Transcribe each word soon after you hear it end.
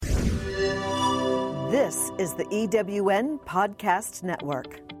This is the EWN Podcast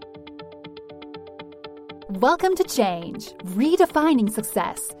Network. Welcome to Change, Redefining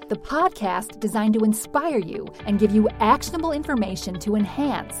Success, the podcast designed to inspire you and give you actionable information to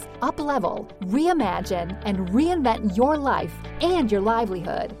enhance, up-level, reimagine, and reinvent your life and your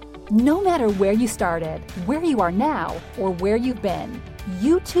livelihood. No matter where you started, where you are now, or where you've been,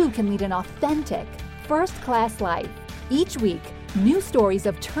 you too can lead an authentic, first-class life. Each week, new stories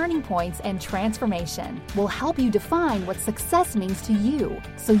of turning points and transformation will help you define what success means to you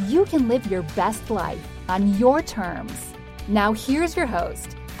so you can live your best life on your terms. Now here's your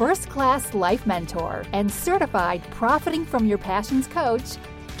host, first-class life mentor, and certified Profiting from Your Passions coach,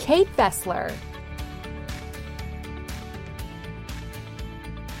 Kate Fessler.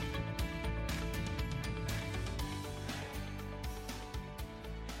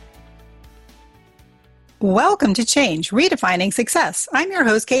 Welcome to Change, Redefining Success. I'm your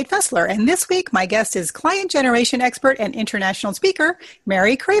host, Kate Fessler, and this week my guest is client generation expert and international speaker,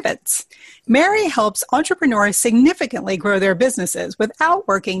 Mary Cravets. Mary helps entrepreneurs significantly grow their businesses without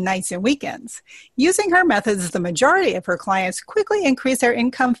working nights and weekends. Using her methods, the majority of her clients quickly increase their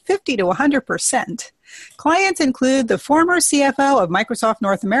income 50 to 100%. Clients include the former CFO of Microsoft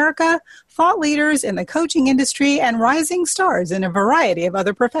North America, thought leaders in the coaching industry, and rising stars in a variety of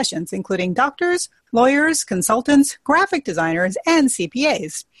other professions, including doctors, lawyers, consultants, graphic designers, and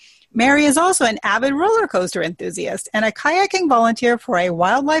CPAs. Mary is also an avid roller coaster enthusiast and a kayaking volunteer for a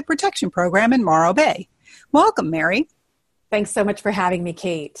wildlife protection program in Morro Bay. Welcome, Mary. Thanks so much for having me,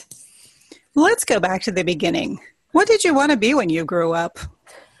 Kate. Let's go back to the beginning. What did you want to be when you grew up?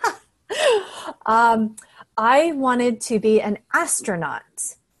 I wanted to be an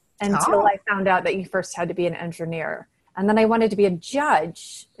astronaut until I found out that you first had to be an engineer. And then I wanted to be a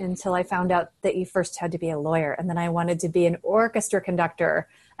judge until I found out that you first had to be a lawyer. And then I wanted to be an orchestra conductor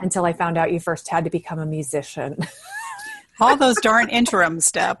until I found out you first had to become a musician. All those darn interim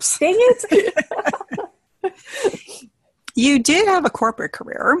steps. Dang it. You did have a corporate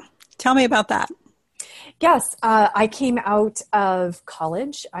career. Tell me about that. Yes. I came out of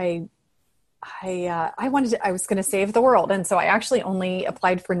college. I was going to save the world. And so I actually only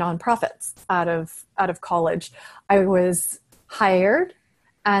applied for nonprofits out of college. I was hired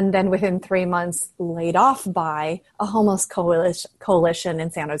and then within 3 months laid off by a homeless coalition in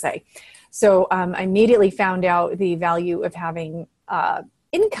San Jose. So I immediately found out the value of having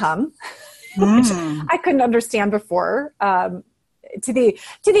income, which I couldn't understand before, to the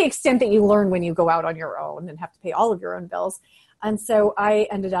extent that you learn when you go out on your own and have to pay all of your own bills. And so I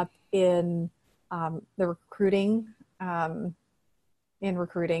ended up in recruiting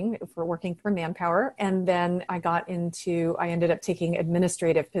for working for Manpower. And then I ended up taking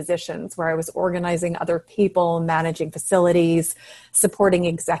administrative positions where I was organizing other people, managing facilities, supporting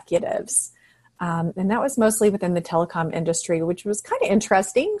executives. And that was mostly within the telecom industry, which was kind of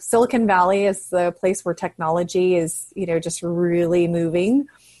interesting. Silicon Valley is the place where technology is, just really moving.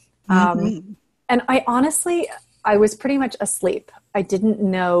 And I was pretty much asleep. I didn't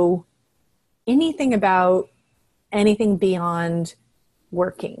know anything about anything beyond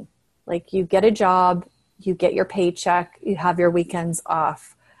working. Like you get a job, you get your paycheck, you have your weekends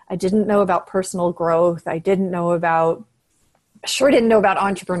off. I didn't know about personal growth. I sure didn't know about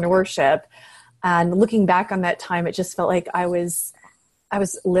entrepreneurship. And looking back on that time, it just felt like I was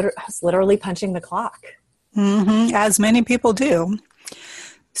literally punching the clock. Mm-hmm. As many people do.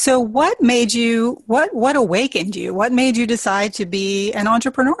 So what awakened you? What made you decide to be an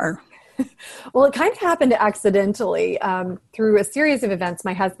entrepreneur? Well, it kind of happened accidentally. Through a series of events,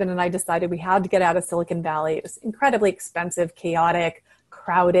 my husband and I decided we had to get out of Silicon Valley. It was incredibly expensive, chaotic,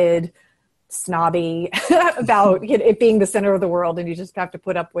 crowded, snobby about it being the center of the world, and you just have to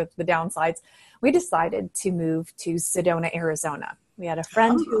put up with the downsides. We decided to move to Sedona, Arizona. We had a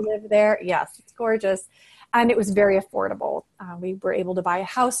friend who lived there. Yes, it's gorgeous. And it was very affordable. We were able to buy a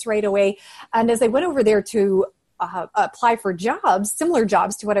house right away. And as I went over there to apply for jobs, similar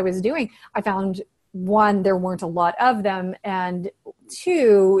jobs to what I was doing, I found, one, there weren't a lot of them. And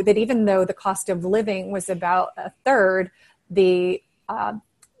two, that even though the cost of living was about a third, the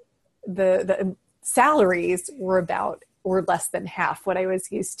salaries were less than half what I was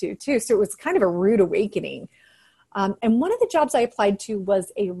used to too. So it was kind of a rude awakening. And one of the jobs I applied to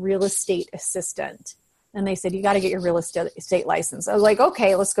was a real estate assistant. And they said, you got to get your real estate license. I was like,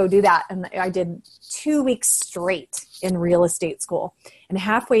 okay, let's go do that. And I did 2 weeks straight in real estate school. And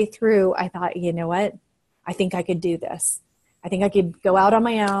halfway through, I thought, you know what? I think I could do this. I think I could go out on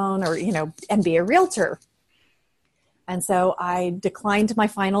my own and be a realtor. And so I declined my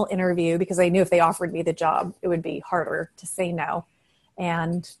final interview because I knew if they offered me the job, it would be harder to say no.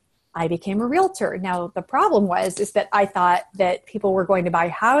 And I became a realtor. Now, the problem is that I thought that people were going to buy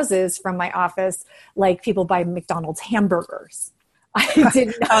houses from my office like people buy McDonald's hamburgers. I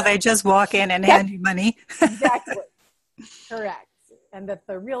didn't know. Oh, they just walk in and hand you money. Exactly. Correct. And that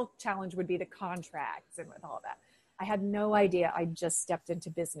the real challenge would be the contracts and with all that. I had no idea. I just stepped into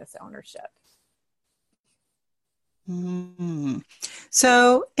business ownership.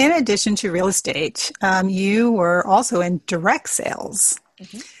 So in addition to real estate, you were also in direct sales.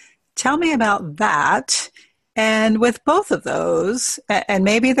 Mm-hmm. Tell me about that. And with both of those, and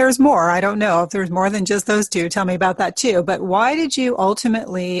maybe there's more, I don't know if there's more than just those two, tell me about that too. But why did you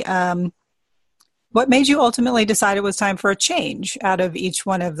ultimately, what made you ultimately decide it was time for a change out of each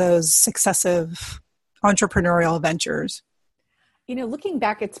one of those successive entrepreneurial ventures? You know, looking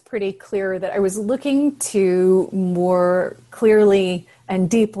back, it's pretty clear that I was looking to more clearly and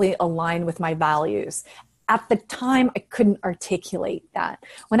deeply align with my values. At the time, I couldn't articulate that.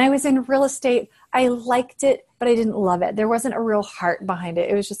 When I was in real estate, I liked it, but I didn't love it. There wasn't a real heart behind it.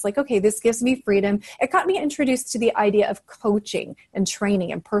 It was just like, okay, this gives me freedom. It got me introduced to the idea of coaching and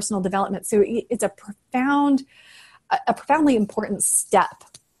training and personal development. So it's a profoundly important step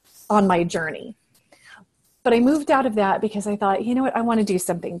on my journey. But I moved out of that because I thought, you know what, I want to do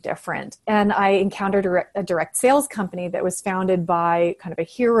something different. And I encountered a direct sales company that was founded by kind of a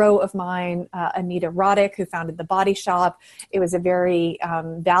hero of mine, Anita Roddick, who founded The Body Shop. It was a very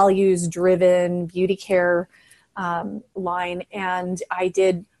values-driven beauty care line. And I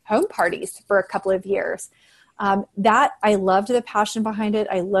did home parties for a couple of years. That I loved the passion behind it.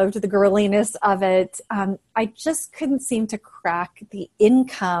 I loved the girliness of it. I just couldn't seem to crack the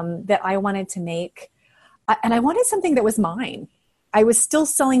income that I wanted to make. And I wanted something that was mine. I was still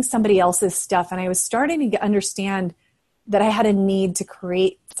selling somebody else's stuff, and I was starting to understand that I had a need to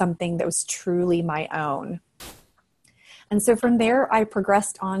create something that was truly my own. And so from there, I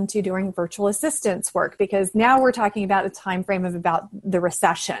progressed on to doing virtual assistance work, because now we're talking about a time frame of about the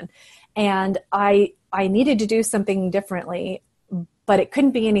recession. And I needed to do something differently, but it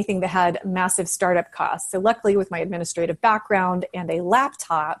couldn't be anything that had massive startup costs. So luckily, with my administrative background and a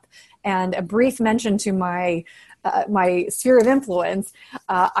laptop and a brief mention to my sphere of influence,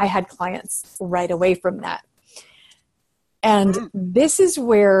 I had clients right away from that. And this is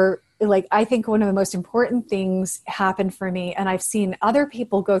where, I think one of the most important things happened for me, and I've seen other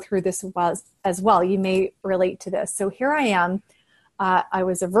people go through this as well. You may relate to this. So here I am. I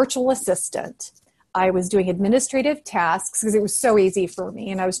was a virtual assistant. I was doing administrative tasks because it was so easy for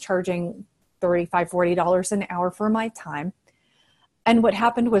me, and I was charging $35, $40 an hour for my time. And what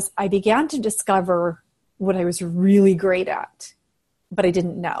happened was I began to discover what I was really great at, but I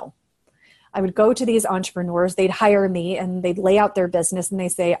didn't know. I would go to these entrepreneurs, they'd hire me and they'd lay out their business and they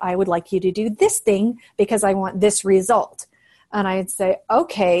say, I would like you to do this thing because I want this result. And I'd say,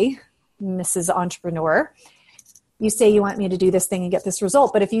 okay, Mrs. Entrepreneur, you say you want me to do this thing and get this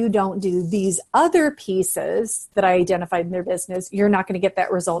result, but if you don't do these other pieces that I identified in their business, you're not going to get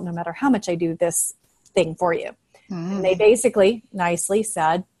that result no matter how much I do this thing for you. And they basically nicely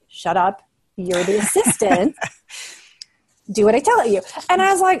said, shut up, you're the assistant, do what I tell you. And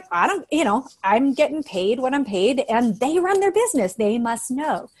I was like, I'm getting paid what I'm paid, and they run their business. They must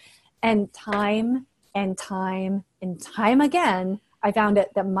know. And time and time and time again, I found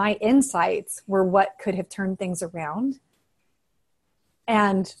that my insights were what could have turned things around.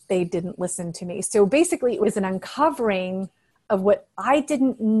 And they didn't listen to me. So basically, it was an uncovering of what I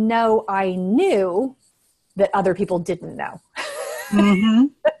didn't know I knew that other people didn't know. Mm-hmm.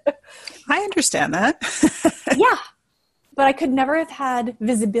 I understand that. Yeah. But I could never have had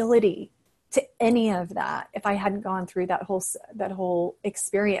visibility to any of that if I hadn't gone through that whole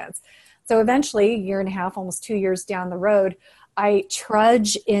experience. So eventually, 1.5 almost 2 years down the road, I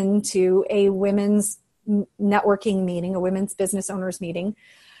trudge into a women's networking meeting, a women's business owners meeting.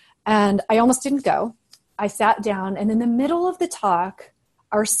 And I almost didn't go. I sat down, and in the middle of the talk,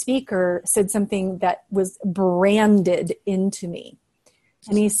 our speaker said something that was branded into me.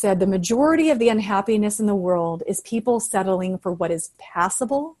 And he said, the majority of the unhappiness in the world is people settling for what is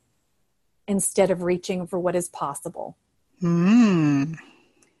passable instead of reaching for what is possible. In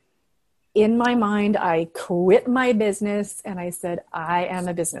my mind, I quit my business and I said, I am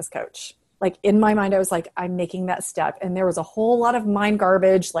a business coach. In my mind, I was like, I'm making that step. And there was a whole lot of mind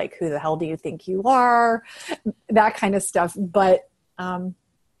garbage, like, who the hell do you think you are? That kind of stuff. But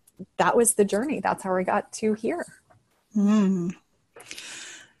that was the journey. That's how I got to here.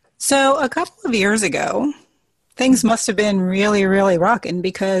 So a couple of years ago, things must have been really, really rocking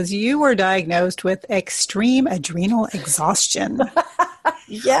because you were diagnosed with extreme adrenal exhaustion.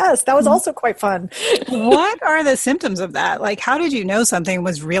 Yes, that was also quite fun. What are the symptoms of that? Like, how did you know something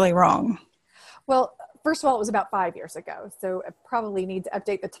was really wrong? Well, first of all, it was about 5 years ago. So I probably need to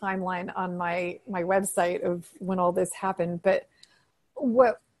update the timeline on my website of when all this happened. But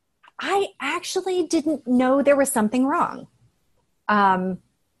what I actually didn't know there was something wrong.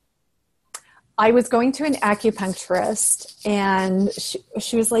 I was going to an acupuncturist, and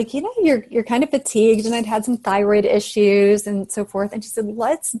she was like, you're kind of fatigued, and I'd had some thyroid issues and so forth. And she said,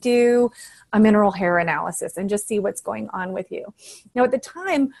 let's do a mineral hair analysis and just see what's going on with you. Now, at the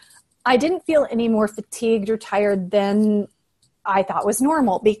time, I didn't feel any more fatigued or tired than I thought was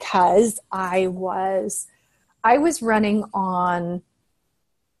normal, because I was running on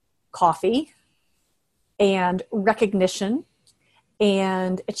coffee and recognition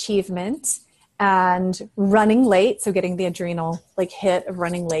and achievement and running late. So getting the adrenal hit of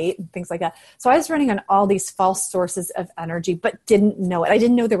running late and things like that. So I was running on all these false sources of energy, but didn't know it. I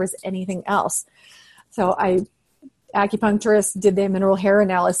didn't know there was anything else. So acupuncturist did the mineral hair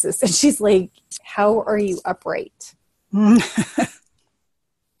analysis, and she's like, how are you upright?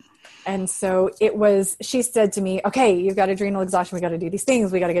 And so she said to me, okay, you've got adrenal exhaustion. We got to do these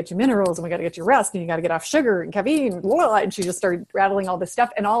things. We got to get you minerals, and we got to get you rest, and you got to get off sugar and caffeine. And she just started rattling all this stuff.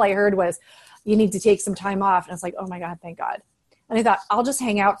 And all I heard was, you need to take some time off. And I was like, oh my God, thank God. And I thought, I'll just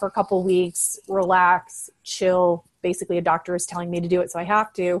hang out for a couple weeks, relax, chill. Basically, a doctor is telling me to do it, so I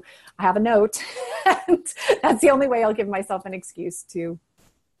have to. I have a note. And that's the only way I'll give myself an excuse to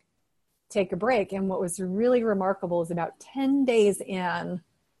take a break. And what was really remarkable is about 10 days in,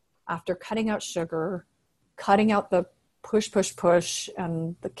 after cutting out sugar, cutting out the push,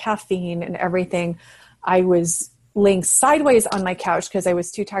 and the caffeine and everything, I was laying sideways on my couch because I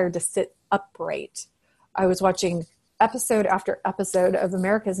was too tired to sit upright. I was watching episode after episode of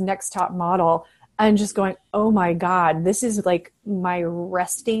America's Next Top Model and just going, oh my God, this is like my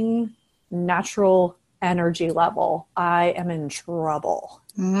resting natural energy level. I am in trouble.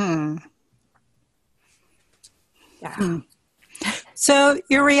 Yeah. So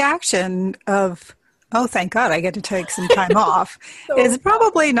your reaction of, oh, thank God, I get to take some time off, is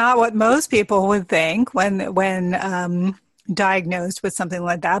probably not what most people would think when diagnosed with something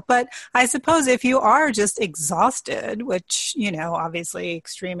like that. But I suppose if you are just exhausted, which, obviously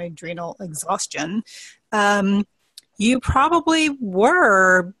extreme adrenal exhaustion, you probably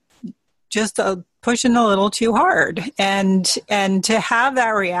were just pushing a little too hard. And to have that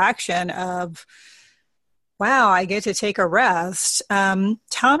reaction of, wow, I get to take a rest.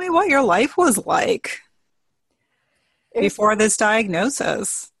 Tell me what your life was like before this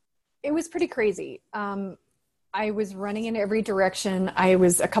diagnosis. It was pretty crazy. I was running in every direction. I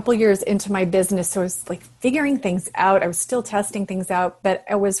was a couple years into my business, so I was figuring things out. I was still testing things out, but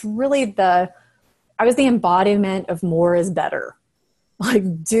I was really I was the embodiment of more is better.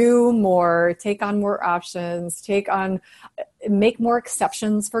 Do more, take on more options, make more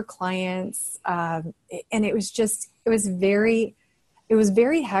exceptions for clients. And it was very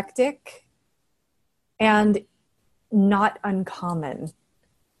hectic and not uncommon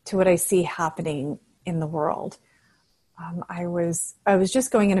to what I see happening in the world. I was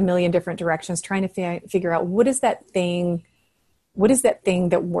just going in a million different directions, trying to figure out what is that thing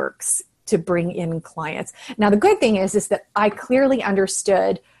that works to bring in clients. Now, the good thing is that I clearly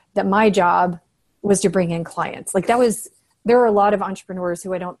understood that my job was to bring in clients. There are a lot of entrepreneurs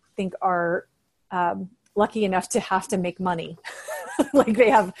who I don't think are lucky enough to have to make money. They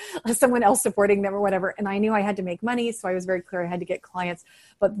have someone else supporting them or whatever. And I knew I had to make money, so I was very clear I had to get clients.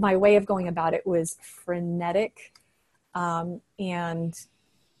 But my way of going about it was frenetic and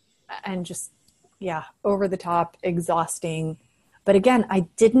just, over the top, exhausting. But again, I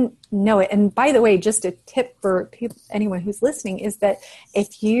didn't know it. And by the way, just a tip for anyone who's listening is that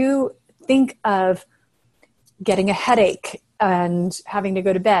if you think of getting a headache and having to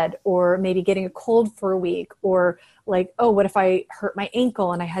go to bed, or maybe getting a cold for a week, or what if I hurt my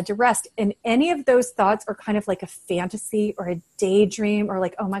ankle and I had to rest? And any of those thoughts are kind of like a fantasy or a daydream, or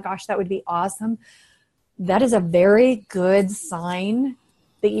oh my gosh, that would be awesome. That is a very good sign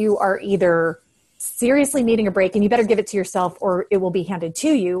that you are either seriously needing a break, and you better give it to yourself or it will be handed to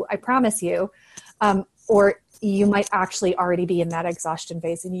you, I promise you, or you might actually already be in that exhaustion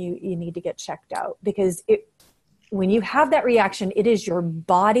phase and you need to get checked out. Because when you have that reaction, it is your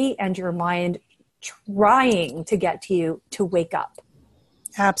body and your mind trying to get to you to wake up.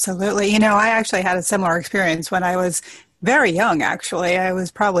 Absolutely. I actually had a similar experience when I was very young, actually. I was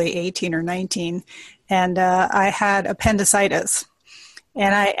probably 18 or 19, and I had appendicitis.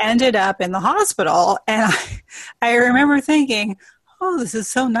 And I ended up in the hospital, and I remember thinking, oh, this is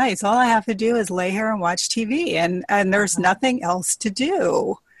so nice. All I have to do is lay here and watch TV, and there's nothing else to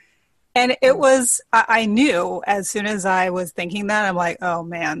do. And it was, I knew as soon as I was thinking that, I'm like, oh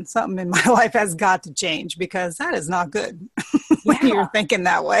man, something in my life has got to change, because that is not good when you're thinking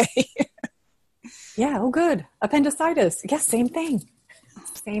that way. Yeah. Oh, good. Appendicitis. Yes. Same thing.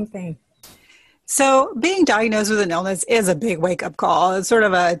 Same thing. So being diagnosed with an illness is a big wake-up call. It's sort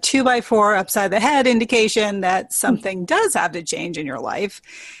of a 2x4 upside the head indication that something does have to change in your life.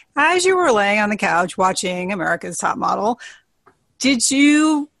 As you were laying on the couch watching America's Top Model, did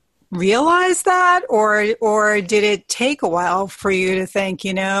you realize that, or did it take a while for you to think,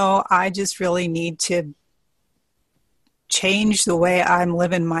 I just really need to change the way I'm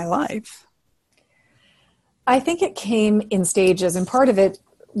living my life? I think it came in stages, and part of it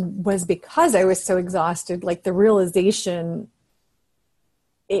was because I was so exhausted. Like the realization,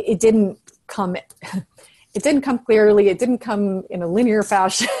 it didn't come clearly. It didn't come in a linear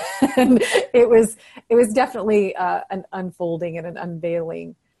fashion. It was definitely an unfolding and an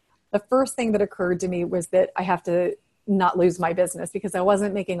unveiling. The first thing that occurred to me was that I have to not lose my business, because I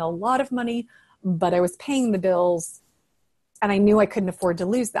wasn't making a lot of money, but I was paying the bills, and I knew I couldn't afford to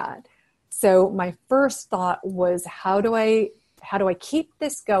lose that. So my first thought was, how do I keep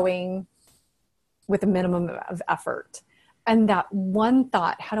this going with a minimum of effort? And that one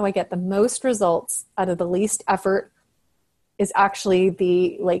thought, how do I get the most results out of the least effort, is actually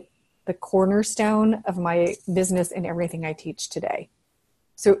the cornerstone of my business and everything I teach today.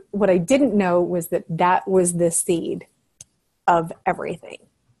 So what I didn't know was that was the seed of everything.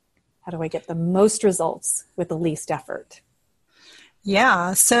 How do I get the most results with the least effort?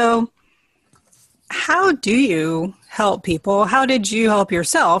 Yeah. So how do you help people? How did you help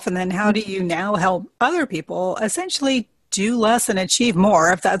yourself? And then how do you now help other people essentially do less and achieve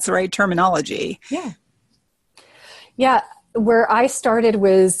more, if that's the right terminology? Yeah. Yeah. Where I started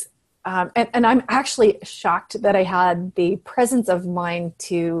was, and I'm actually shocked that I had the presence of mind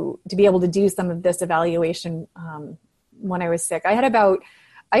to be able to do some of this evaluation when I was sick. I had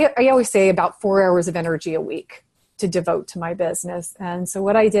I always say about 4 hours of energy a week to devote to my business. And so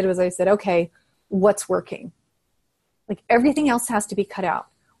what I did was I said, okay, what's working? Like everything else has to be cut out.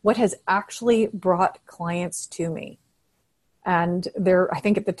 What has actually brought clients to me? And I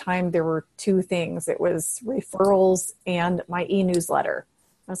think at the time there were two things. It was referrals and my e-newsletter.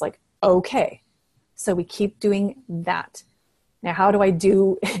 I was like, okay, so we keep doing that. Now, how do I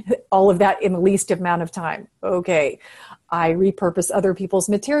do all of that in the least amount of time? Okay, I repurpose other people's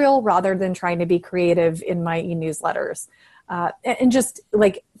material rather than trying to be creative in my e-newsletters. And just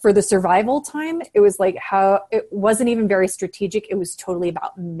like for the survival time, it was like it wasn't even very strategic. It was totally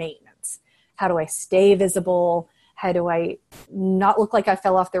about maintenance. How do I stay visible? How do I not look like I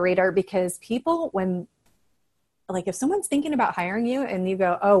fell off the radar? Because people, if someone's thinking about hiring you and you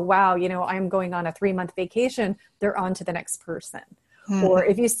go, oh, wow, I'm going on a 3-month vacation, they're on to the next person. Hmm. Or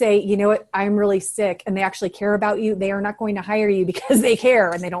if you say, you know what, I'm really sick, and they actually care about you, they are not going to hire you because they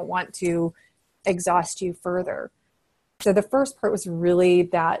care and they don't want to exhaust you further. So the first part was really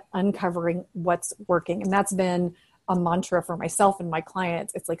that uncovering what's working. And that's been a mantra for myself and my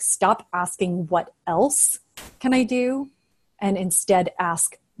clients. It's like, stop asking what else can I do? And instead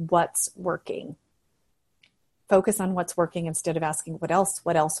ask what's working. Focus on what's working instead of asking what else.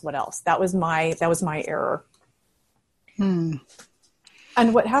 That was my error. Hmm.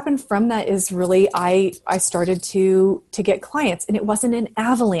 And what happened from that is really, I started to get clients, and it wasn't an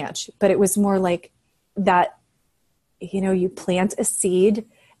avalanche, but it was more like that, you plant a seed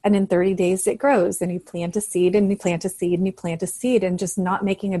and in 30 days it grows, and you plant a seed and you plant a seed and you plant a seed, and just not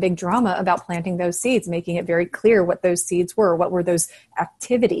making a big drama about planting those seeds, making it very clear what those seeds were, what were those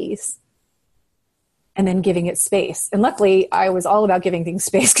activities, and then giving it space. And luckily I was all about giving things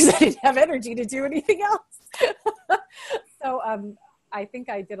space because I didn't have energy to do anything else. So I think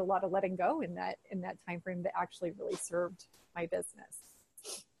I did a lot of letting go in that time frame that actually really served my business.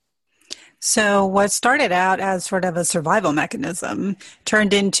 So what started out as sort of a survival mechanism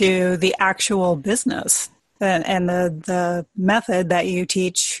turned into the actual business and the method that you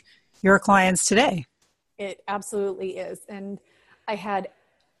teach your clients today. It absolutely is. And I had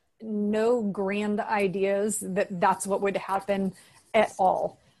no grand ideas that that's what would happen at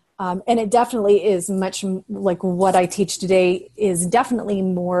all. And it definitely is much like what I teach today is definitely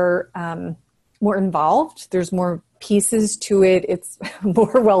more involved. There's more pieces to it. It's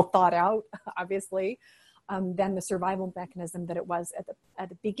more well thought out, obviously, than the survival mechanism that it was at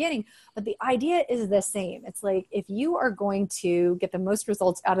the beginning. But the idea is the same. It's like, if you are going to get the most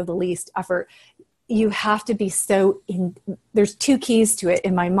results out of the least effort, you have to be there's two keys to it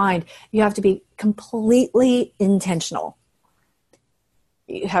in my mind. You have to be completely intentional.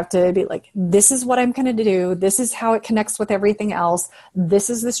 You have to be like, this is what I'm going to do. This is how it connects with everything else. This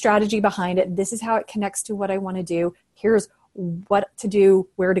is the strategy behind it. This is how it connects to what I want to do. Here's what to do,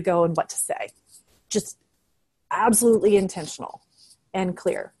 where to go, and what to say. Just absolutely intentional and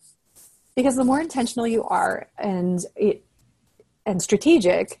clear. Because the more intentional you are and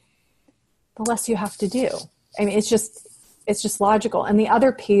strategic, the less you have to do. I mean, it's just logical. And the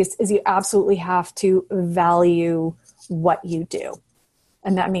other piece is you absolutely have to value what you do.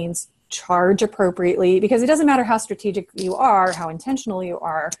 And that means charge appropriately, because it doesn't matter how strategic you are, how intentional you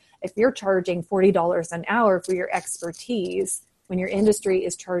are. If you're charging $40 an hour for your expertise, when your industry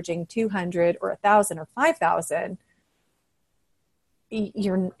is charging $200 or $1,000 or $5,000,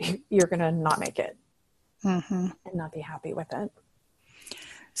 you're going to not make it and not be happy with it.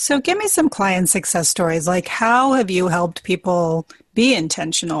 So give me some client success stories. Like, how have you helped people be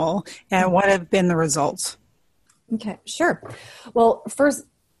intentional, and what have been the results? Okay, sure. Well,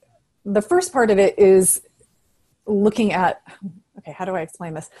 the first part of it is looking at, okay, how do I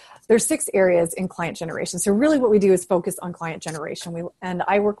explain this? There's 6 areas in client generation. So really what we do is focus on client generation.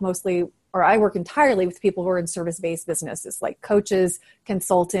 I work entirely with people who are in service-based businesses, like coaches,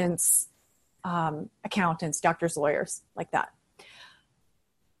 consultants, accountants, doctors, lawyers, like that.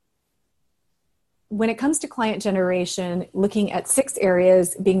 When it comes to client generation, looking at 6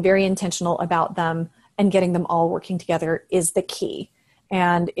 areas, being very intentional about them, and getting them all working together is the key.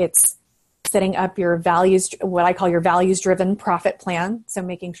 And it's setting up your values, what I call your values-driven profit plan. So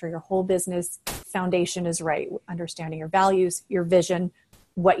making sure your whole business foundation is right, understanding your values, your vision,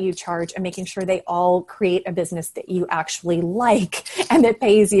 what you charge, and making sure they all create a business that you actually like and that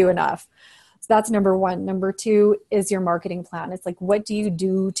pays you enough. So that's number 1. Number 2 is your marketing plan. It's like, what do you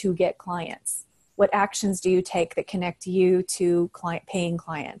do to get clients? What actions do you take that connect you to paying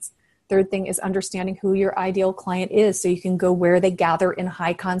clients? Third thing is understanding who your ideal client is, so you can go where they gather in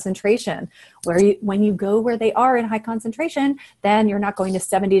high concentration. When you go where they are in high concentration, then you're not going to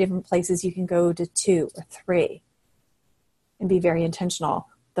 70 different places. You can go to 2 or 3 and be very intentional.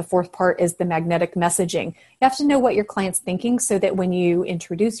 The fourth part is the magnetic messaging. You have to know what your client's thinking, so that when you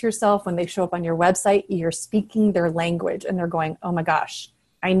introduce yourself, when they show up on your website, you're speaking their language and they're going, oh my gosh,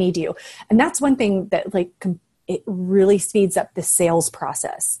 I need you. And that's one thing that it really speeds up the sales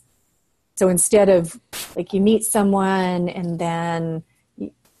process. So instead of you meet someone and then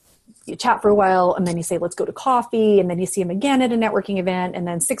you chat for a while and then you say, let's go to coffee, and then you see them again at a networking event, and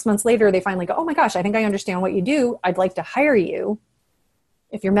then 6 months later they finally go, oh my gosh, I think I understand what you do. I'd like to hire you.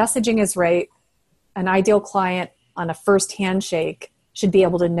 If your messaging is right, an ideal client on a first handshake should be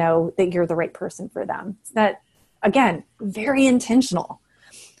able to know that you're the right person for them. So that, again, very intentional.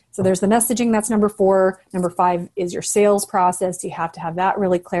 So there's the messaging, that's number 4. Number 5 is your sales process. You have to have that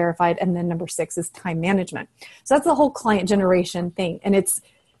really clarified. And then number 6 is time management. So that's the whole client generation thing. And it's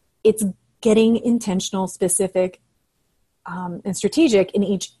getting intentional, specific, and strategic in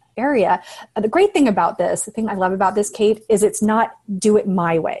each area. The great thing about this, the thing I love about this, Kate, is it's not do it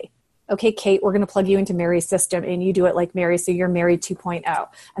my way. Okay, Kate, we're going to plug you into Mary's system and you do it like Mary, so you're Mary 2.0.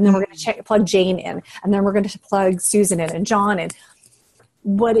 And then we're going to plug Jane in. And then we're going to plug Susan in and John in.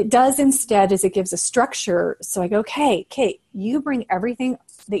 What it does instead is it gives a structure. So I go, okay, Kate, you bring everything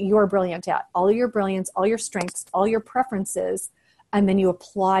that you are brilliant at, all your brilliance, all your strengths, all your preferences, and then you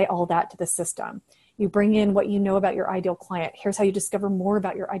apply all that to the system. You bring in what you know about your ideal client. Here's how you discover more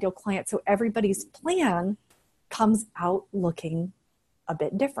about your ideal client. So everybody's plan comes out looking a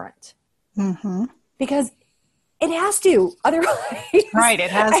bit different. Mm-hmm. Because it has to. Otherwise, right, it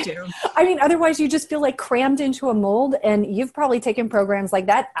has to. I mean, otherwise you just feel like crammed into a mold. And you've probably taken programs like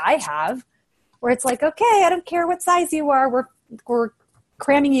that. I have, where it's like, okay, I don't care what size you are. We're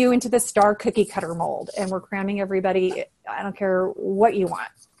cramming you into the star cookie cutter mold, and we're cramming everybody. I don't care what you want.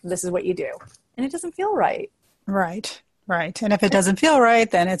 This is what you do. And it doesn't feel right. Right. Right. And if it doesn't feel right,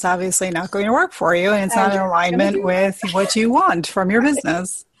 then it's obviously not going to work for you. And it's not in alignment with what you want from your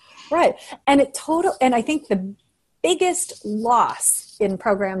business. Right. And I think the biggest loss in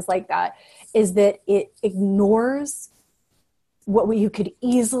programs like that is that it ignores what you could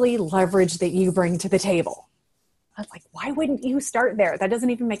easily leverage that you bring to the table. I was like, why wouldn't you start there? That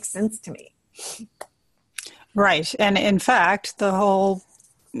doesn't even make sense to me. Right. And in fact, the whole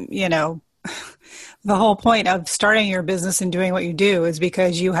point of starting your business and doing what you do is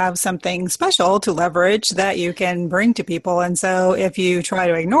because you have something special to leverage that you can bring to people. And so if you try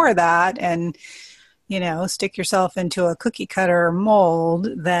to ignore that and, stick yourself into a cookie cutter mold,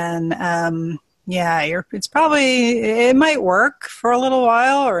 then, it might work for a little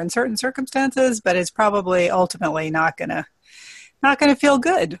while or in certain circumstances, but it's probably ultimately not going to feel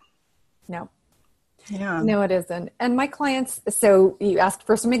good. No. Yeah. No, it isn't. And my clients, so you asked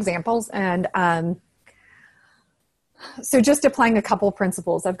for some examples, and so just applying a couple of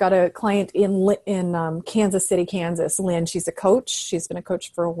principles. I've got a client in Kansas City, Kansas, Lynn. She's a coach. She's been a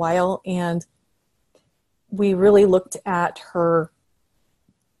coach for a while, and we really looked at her,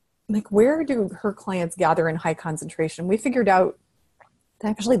 like, where do her clients gather in high concentration? We figured out that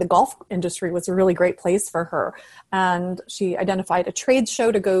actually the golf industry was a really great place for her. And she identified a trade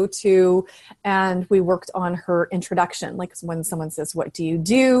show to go to, and we worked on her introduction. Like, when someone says, "What do you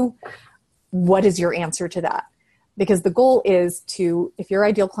do?" What is your answer to that? Because the goal is to, if your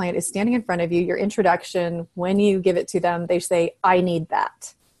ideal client is standing in front of you, your introduction, when you give it to them, they say, "I need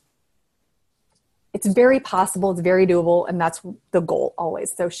that." It's very possible, it's very doable, and that's the goal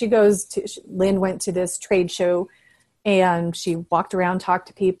always. So Lynn went to this trade show, and she walked around, talked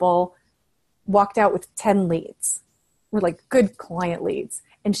to people, walked out with 10 leads. We're like good client leads.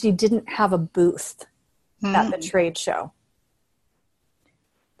 And she didn't have a booth at the trade show.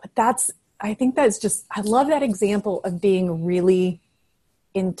 But I think that's just, I love that example of being really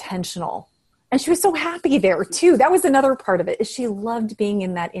intentional. And she was so happy there too. That was another part of it, is she loved being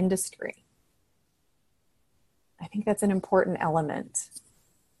in that industry. I think that's an important element.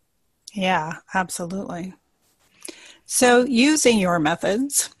 Yeah, absolutely. So using your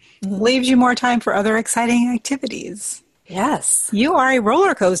methods leaves you more time for other exciting activities. Yes. You are a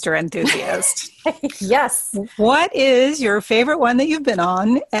roller coaster enthusiast. Yes. What is your favorite one that you've been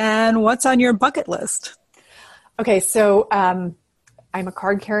on, and what's on your bucket list? Okay, so I'm a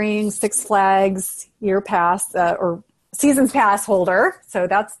card-carrying Six Flags year pass or seasons pass holder, so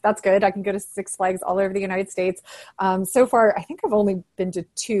that's good. I can go to Six Flags all over the United States. So far, I think I've only been to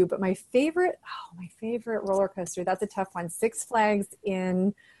 2, but my favorite roller coaster, that's a tough one. Six Flags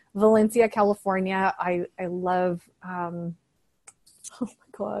in Valencia, California. I love, oh my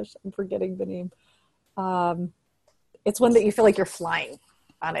gosh, I'm forgetting the name. It's one that you feel like you're flying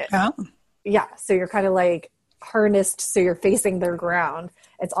on it. Oh. Yeah, so you're kind of like harnessed, so you're facing the ground.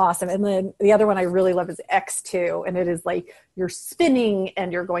 It's awesome. And then the other one I really love is X2, and it is like you're spinning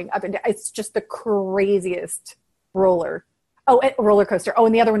and you're going up and down. It's just the craziest roller coaster. Oh,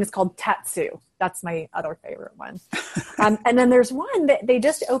 and the other one is called Tatsu. That's my other favorite one. And then there's one that they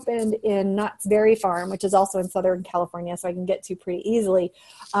just opened in Knott's Berry Farm, which is also in Southern California, so I can get to pretty easily.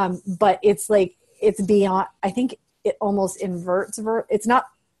 But it's beyond, I think it almost inverts.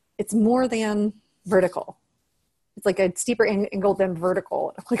 It's more than vertical. It's like a steeper angle than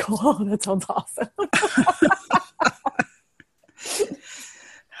vertical. I'm like, oh, that sounds awesome.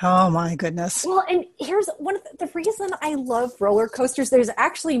 Oh my goodness. Well, and here's one of the reason I love roller coasters. There's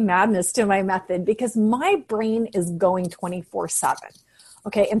actually madness to my method because my brain is going 24/7.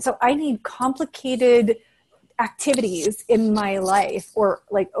 Okay. And so I need complicated activities in my life, or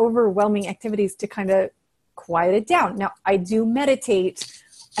like overwhelming activities, to kind of quiet it down. Now, I do meditate,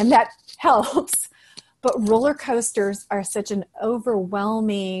 and that helps. But roller coasters are such an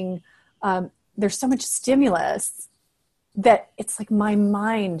overwhelming, there's so much stimulus that it's like my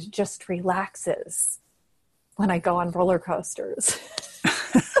mind just relaxes when I go on roller coasters.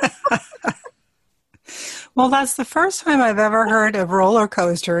 Well, that's the first time I've ever heard of roller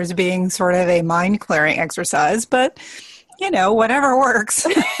coasters being sort of a mind-clearing exercise, but, whatever works.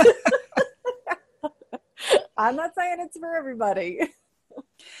 I'm not saying it's for everybody.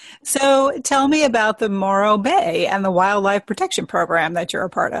 So tell me about the Morro Bay and the Wildlife Protection Program that you're a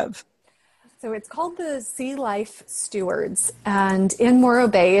part of. So it's called the Sea Life Stewards. And in Morro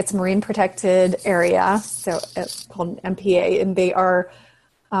Bay, it's a marine protected area. So it's called an MPA. And they are,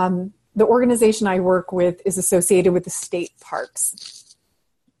 the organization I work with is associated with the state parks.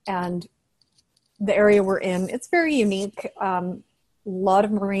 And the area we're in, it's very unique. A lot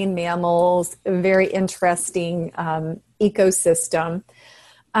of marine mammals, a very interesting ecosystem.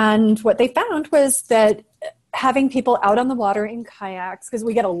 And what they found was that having people out on the water in kayaks, because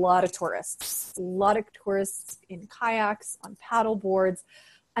we get a lot of tourists in kayaks, on paddle boards,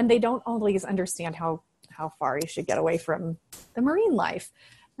 and they don't always understand how far you should get away from the marine life.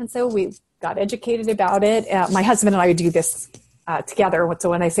 And so we got educated about it. My husband and I do this together.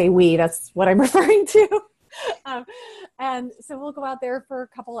 So when I say we, that's what I'm referring to. And so we'll go out there for a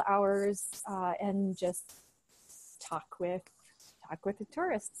couple of hours and just talk with the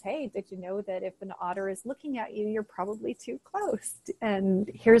tourists. Hey, did you know that if an otter is looking at you, you're probably too close?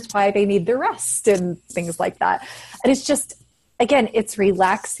 And here's why they need the rest, and things like that. And it's just, again, it's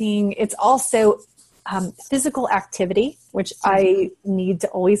relaxing. It's also physical activity, which I need to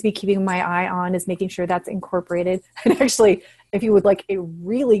always be keeping my eye on, is making sure that's incorporated. And actually, if you would like a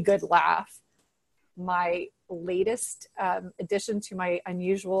really good laugh, my latest addition to my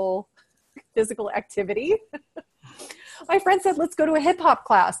unusual physical activity. My friend said, let's go to a hip hop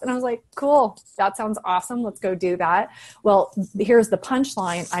class. And I was like, cool, that sounds awesome. Let's go do that. Well, here's the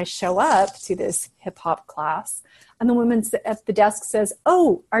punchline. I show up to this hip hop class and the woman at the desk says,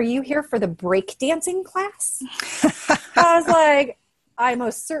 oh, are you here for the breakdancing class? I was like, I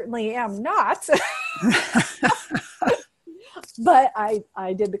most certainly am not. But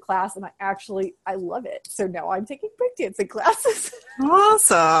I did the class and I love it. So now I'm taking breakdancing classes.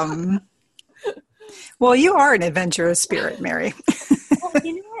 Awesome. Well, you are an adventurous spirit, Mary. Well,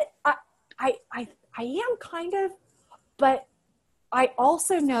 you know what? I am kind of, but I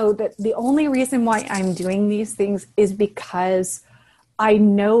also know that the only reason why I'm doing these things is because I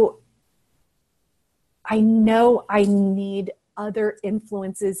know I need other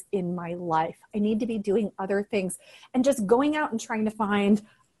influences in my life. I need to be doing other things, and just going out and trying to find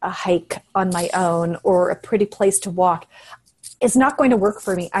a hike on my own or a pretty place to walk is not going to work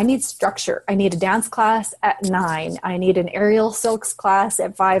for me. I need structure. I need a dance class at 9. I need an aerial silks class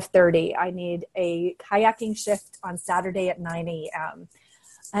at 5:30. I need a kayaking shift on Saturday at 9 a.m.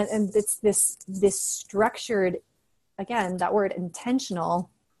 And it's this structured, again, that word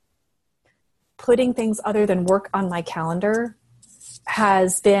intentional, putting things other than work on my calendar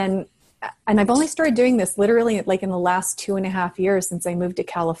has been, and I've only started doing this literally like in the last 2.5 years since I moved to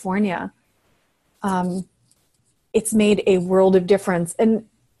California. It's made a world of difference. And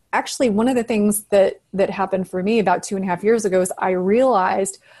actually one of the things that happened for me about 2.5 years ago is I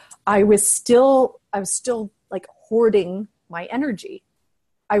realized I was still like hoarding my energy.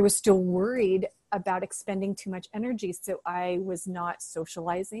 I was still worried about expending too much energy. So I was not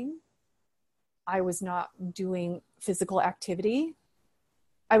socializing. I was not doing physical activity.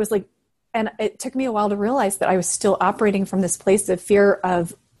 I was like, and it took me a while to realize that I was still operating from this place of fear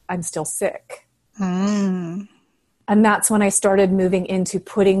of I'm still sick. Mm. And that's when I started moving into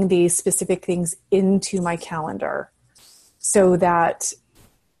putting these specific things into my calendar so that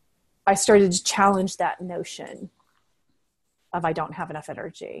I started to challenge that notion of I don't have enough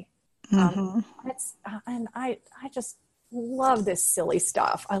energy. Mm-hmm. And I just love this silly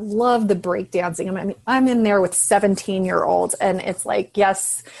stuff. I love the breakdancing. I mean, I'm in there with 17-year-olds and it's like,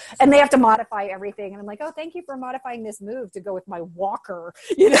 yes. And they have to modify everything. And I'm like, oh, thank you for modifying this move to go with my walker.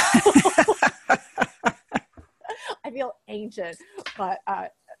 You know, I feel ancient, but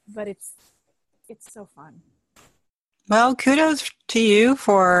it's so fun. Well, kudos to you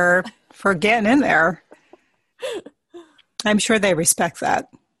for getting in there. I'm sure they respect that.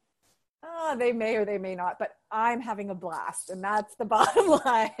 They may or they may not, but I'm having a blast, and that's the bottom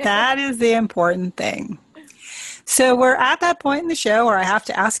line. That is the important thing. So we're at that point in the show where I have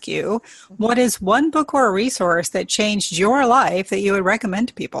to ask you, what is one book or a resource that changed your life that you would recommend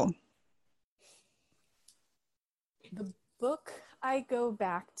to people? The book I go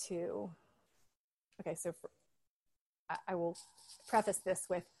back to, okay, so I will preface this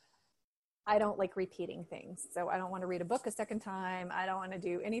with, I don't like repeating things. So I don't want to read a book a second time. I don't want to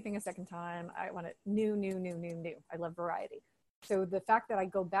do anything a second time. I want it new. I love variety. So the fact that I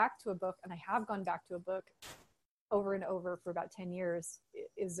go back to a book, and I have gone back to a book over and over for about 10 years,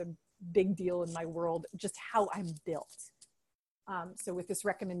 is a big deal in my world, just how I'm built. So with this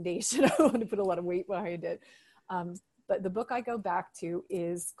recommendation, I want to put a lot of weight behind it. But the book I go back to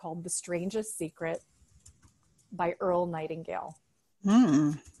is called The Strangest Secret by Earl Nightingale.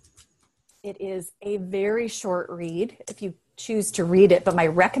 Mm. It is a very short read if you choose to read it, but my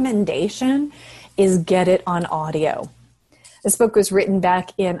recommendation is get it on audio. This book was written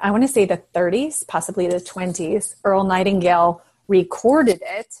back in, I want to say the 30s, possibly the 20s. Earl Nightingale recorded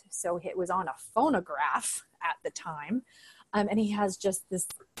it, so it was on a phonograph at the time. And he has just this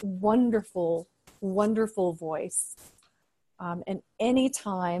wonderful, wonderful voice. And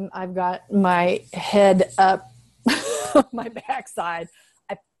anytime I've got my head up my backside,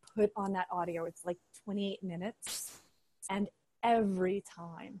 I put on that audio. It's like 28 minutes. And every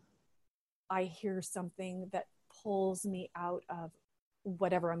time I hear something that pulls me out of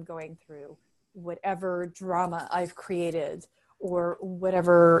whatever I'm going through, whatever drama I've created, or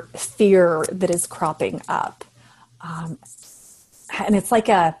whatever fear that is cropping up. And it's like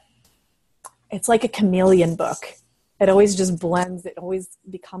a chameleon book. It always just blends. It always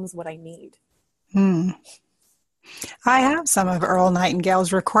becomes what I need. I have some of Earl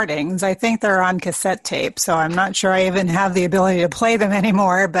Nightingale's recordings. I think they're on cassette tape, so I'm not sure I even have the ability to play them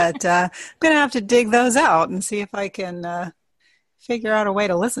anymore, but I'm going to have to dig those out and see if I can figure out a way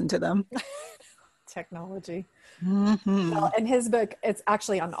to listen to them. Technology. Mm-hmm. Well, and his book, it's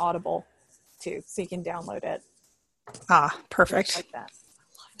actually on Audible, too, so you can download it. Ah, perfect. Like that.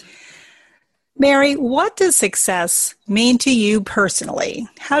 Mary, what does success mean to you personally?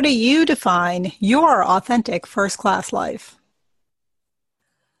 How do you define your authentic first-class life?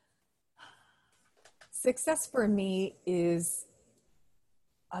 Success for me is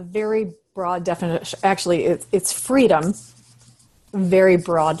a very broad definition. Actually, it's freedom, very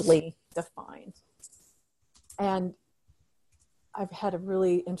broadly defined. And I've had a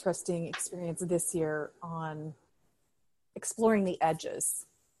really interesting experience this year on exploring the edges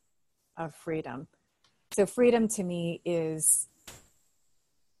of freedom. So freedom to me is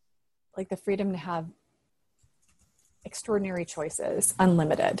like the freedom to have extraordinary choices,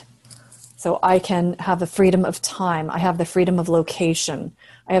 unlimited. So I can have the freedom of time. I have the freedom of location.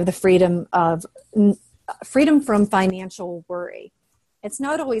 I have the freedom from financial worry. It's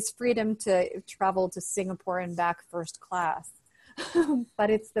not always freedom to travel to Singapore and back first class, but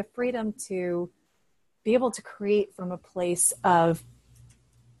it's the freedom to be able to create from a place of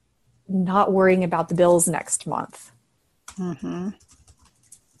not worrying about the bills next month. Mm-hmm.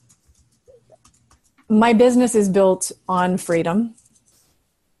 My business is built on freedom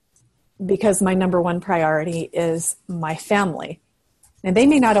because my number one priority is my family. And they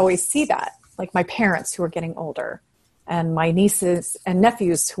may not always see that, like my parents who are getting older and my nieces and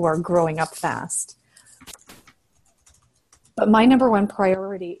nephews who are growing up fast. But my number one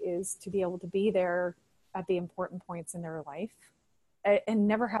priority is to be able to be there at the important points in their life and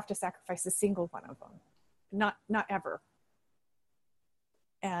never have to sacrifice a single one of them. Not ever.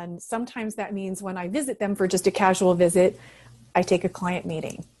 And sometimes that means when I visit them for just a casual visit, I take a client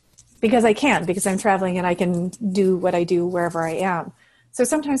meeting because I'm traveling and I can do what I do wherever I am. So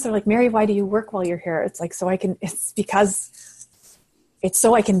sometimes they're like, Mary, why do you work while you're here? It's like, it's because it's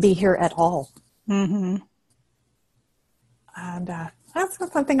so I can be here at all. Mm-hmm. And that's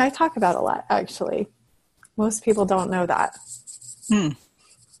not something I talk about a lot, actually. Most people don't know that.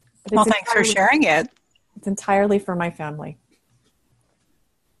 Well, thanks for sharing it. It's entirely for my family.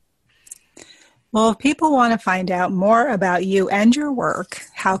 Well, if people want to find out more about you and your work,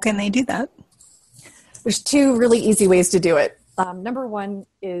 how can they do that? There's two really easy ways to do it. Number one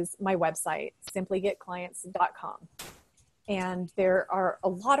is my website, simplygetclients.com. And there are a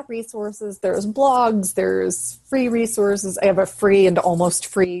lot of resources. There's blogs, there's free resources. I have a free and almost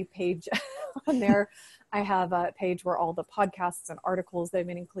free page on there. I have a page where all the podcasts and articles that have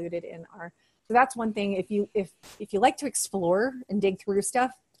been included in are. So that's one thing. If you like to explore and dig through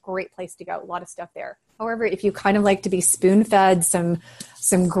stuff, great place to go. A lot of stuff there. However, if you kind of like to be spoon-fed some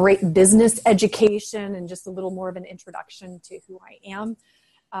great business education and just a little more of an introduction to who I am,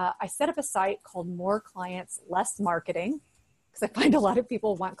 I set up a site called More Clients, Less Marketing, because I find a lot of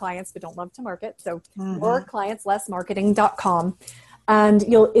people want clients but don't love to market. So moreclientslessmarketing.com. And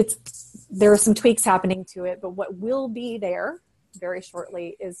there are some tweaks happening to it, but what will be there very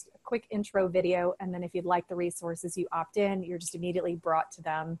shortly is a quick intro video. And then if you'd like the resources, you opt in, you're just immediately brought to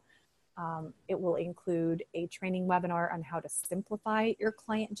them. It will include a training webinar on how to simplify your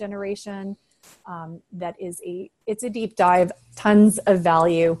client generation. It's a deep dive, tons of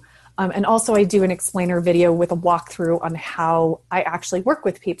value. And also I do an explainer video with a walkthrough on how I actually work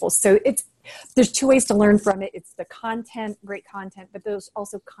with people. So there's two ways to learn from it. It's the content, great content, but there's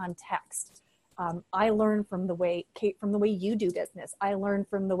also context. I learn from the way, Kate, from the way you do business. I learn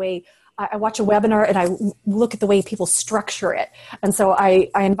from the way I watch a webinar and I look at the way people structure it. And so I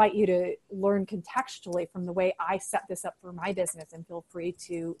invite you to learn contextually from the way I set this up for my business, and feel free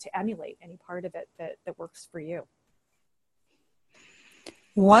to emulate any part of it that works for you.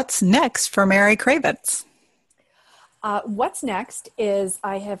 What's next for Mary Cravets? What's next is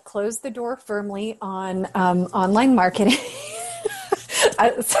I have closed the door firmly on online marketing.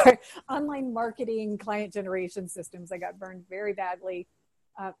 Online marketing, client generation systems. I got burned very badly.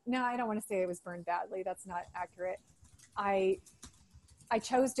 No, I don't want to say I was burned badly. That's not accurate. I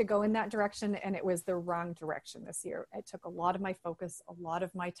chose to go in that direction, and it was the wrong direction this year. It took a lot of my focus, a lot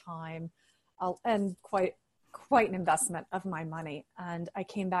of my time, and quite an investment of my money. And I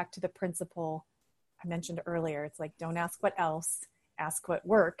came back to the principle I mentioned earlier. It's like, don't ask what else, ask what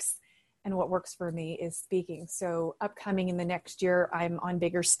works. And what works for me is speaking. So upcoming in the next year, I'm on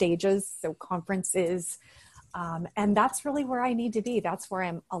bigger stages, so conferences. And that's really where I need to be. That's where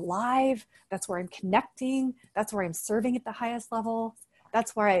I'm alive. That's where I'm connecting. That's where I'm serving at the highest level.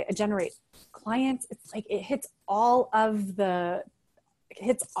 That's where I generate clients. It's like it hits all of the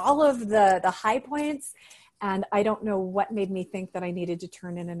high points. And I don't know what made me think that I needed to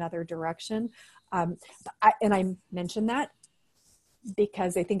turn in another direction. And I mentioned that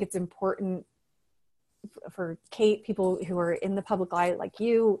because I think it's important for Kate, people who are in the public eye, like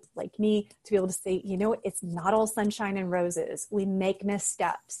you, like me, to be able to say, you know, it's not all sunshine and roses. We make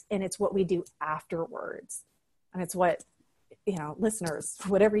missteps, and it's what we do afterwards. And it's what, you know, listeners,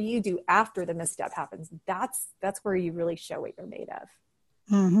 whatever you do after the misstep happens, that's where you really show what you're made of.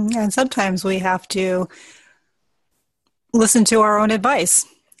 Mm-hmm. And sometimes we have to listen to our own advice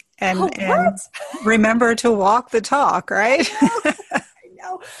and remember to walk the talk, right? I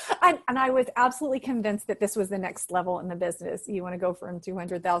know. And I was absolutely convinced that this was the next level in the business. You want to go from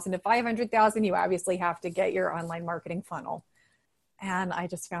 200,000 to 500,000, you obviously have to get your online marketing funnel. And I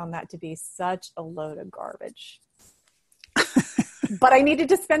just found that to be such a load of garbage. But I needed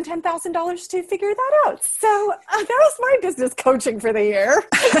to spend $10,000 to figure that out. So that was my business coaching for the year.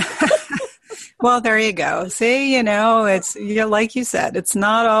 Well, there you go. See, you know, it's like you said,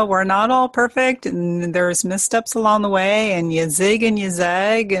 we're not all perfect, and there's missteps along the way, and you zig and you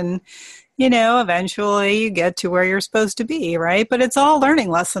zag, and, you know, eventually you get to where you're supposed to be, right? But it's all a learning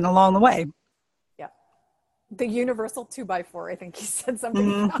lesson along the way. Yeah. The universal 2x4, I think you said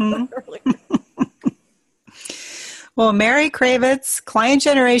something about earlier. Well, Mary Cravets, client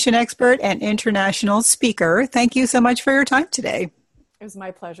generation expert and international speaker, thank you so much for your time today. It was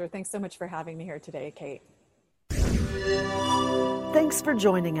my pleasure. Thanks so much for having me here today, Kate. Thanks for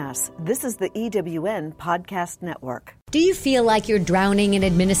joining us. This is the EWN Podcast Network. Do you feel like you're drowning in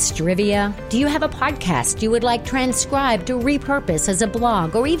administrivia? Do you have a podcast you would like transcribed to repurpose as a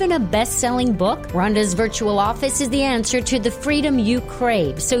blog or even a best-selling book? Rhonda's Virtual Office is the answer to the freedom you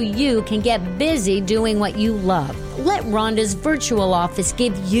crave so you can get busy doing what you love. Let Rhonda's Virtual Office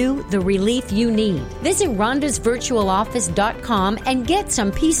give you the relief you need. Visit rhondasvirtualoffice.com and get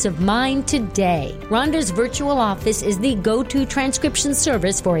some peace of mind today. Rhonda's Virtual Office is the go-to transcription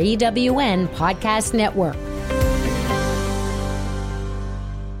service for EWN Podcast Network.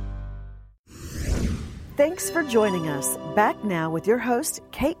 Thanks for joining us. Back now with your host,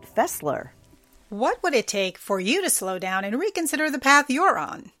 Kate Fessler. What would it take for you to slow down and reconsider the path you're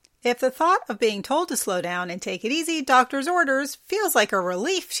on? If the thought of being told to slow down and take it easy, doctor's orders, feels like a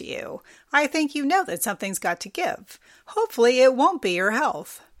relief to you, I think you know that something's got to give. Hopefully it won't be your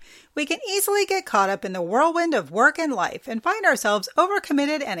health. We can easily get caught up in the whirlwind of work and life and find ourselves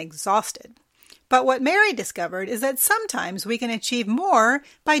overcommitted and exhausted. But what Mary discovered is that sometimes we can achieve more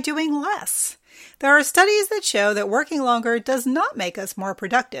by doing less. There are studies that show that working longer does not make us more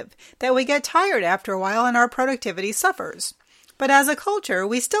productive, that we get tired after a while and our productivity suffers. But as a culture,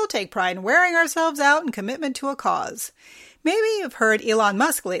 we still take pride in wearing ourselves out in commitment to a cause. Maybe you've heard Elon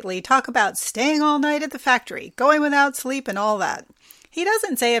Musk lately talk about staying all night at the factory, going without sleep and all that. He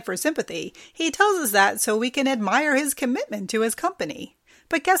doesn't say it for sympathy. He tells us that so we can admire his commitment to his company.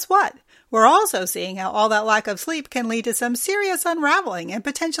 But guess what? We're also seeing how all that lack of sleep can lead to some serious unraveling and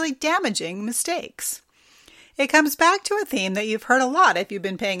potentially damaging mistakes. It comes back to a theme that you've heard a lot if you've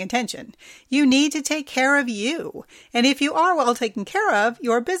been paying attention. You need to take care of you. And if you are well taken care of,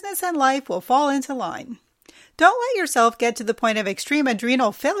 your business and life will fall into line. Don't let yourself get to the point of extreme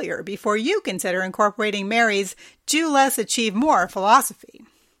adrenal failure before you consider incorporating Mary's do less, achieve more philosophy.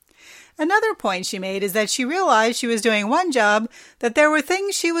 Another point she made is that she realized she was doing one job, that there were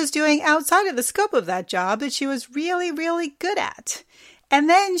things she was doing outside of the scope of that job that she was really, really good at. And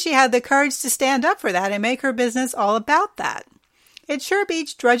then she had the courage to stand up for that and make her business all about that. It sure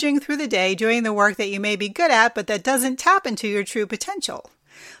beats drudging through the day doing the work that you may be good at, but that doesn't tap into your true potential.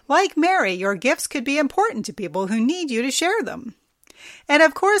 Like Mary, your gifts could be important to people who need you to share them. And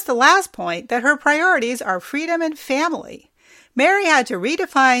of course, the last point, that her priorities are freedom and family. Mary had to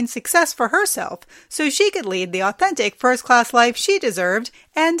redefine success for herself so she could lead the authentic first-class life she deserved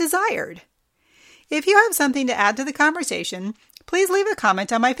and desired. If you have something to add to the conversation, please leave a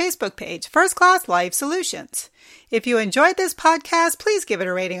comment on my Facebook page, First Class Life Solutions. If you enjoyed this podcast, please give it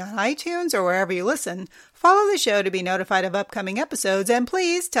a rating on iTunes or wherever you listen. Follow the show to be notified of upcoming episodes, and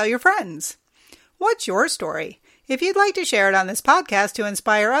please tell your friends. What's your story? If you'd like to share it on this podcast to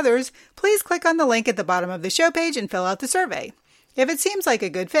inspire others, please click on the link at the bottom of the show page and fill out the survey. If it seems like a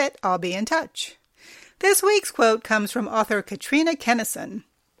good fit, I'll be in touch. This week's quote comes from author Katrina Kennison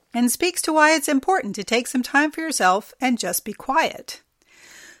and speaks to why it's important to take some time for yourself and just be quiet.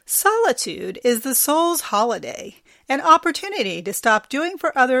 Solitude is the soul's holiday, an opportunity to stop doing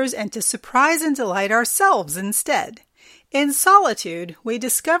for others and to surprise and delight ourselves instead. In solitude, we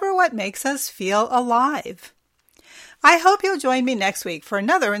discover what makes us feel alive. I hope you'll join me next week for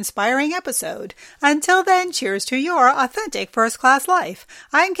another inspiring episode. Until then, cheers to your authentic first-class life.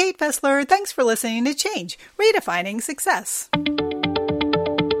 I'm Kate Fessler. Thanks for listening to Change, Redefining Success.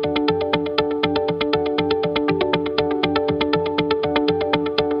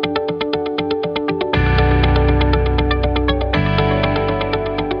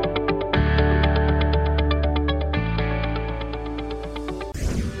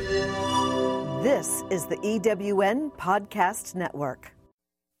 EWN Podcast Network.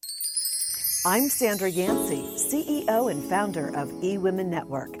 I'm Sandra Yancey, CEO and founder of eWomen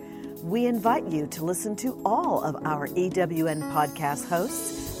Network. We invite you to listen to all of our EWN podcast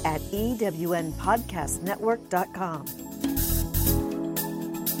hosts at ewnpodcastnetwork.com.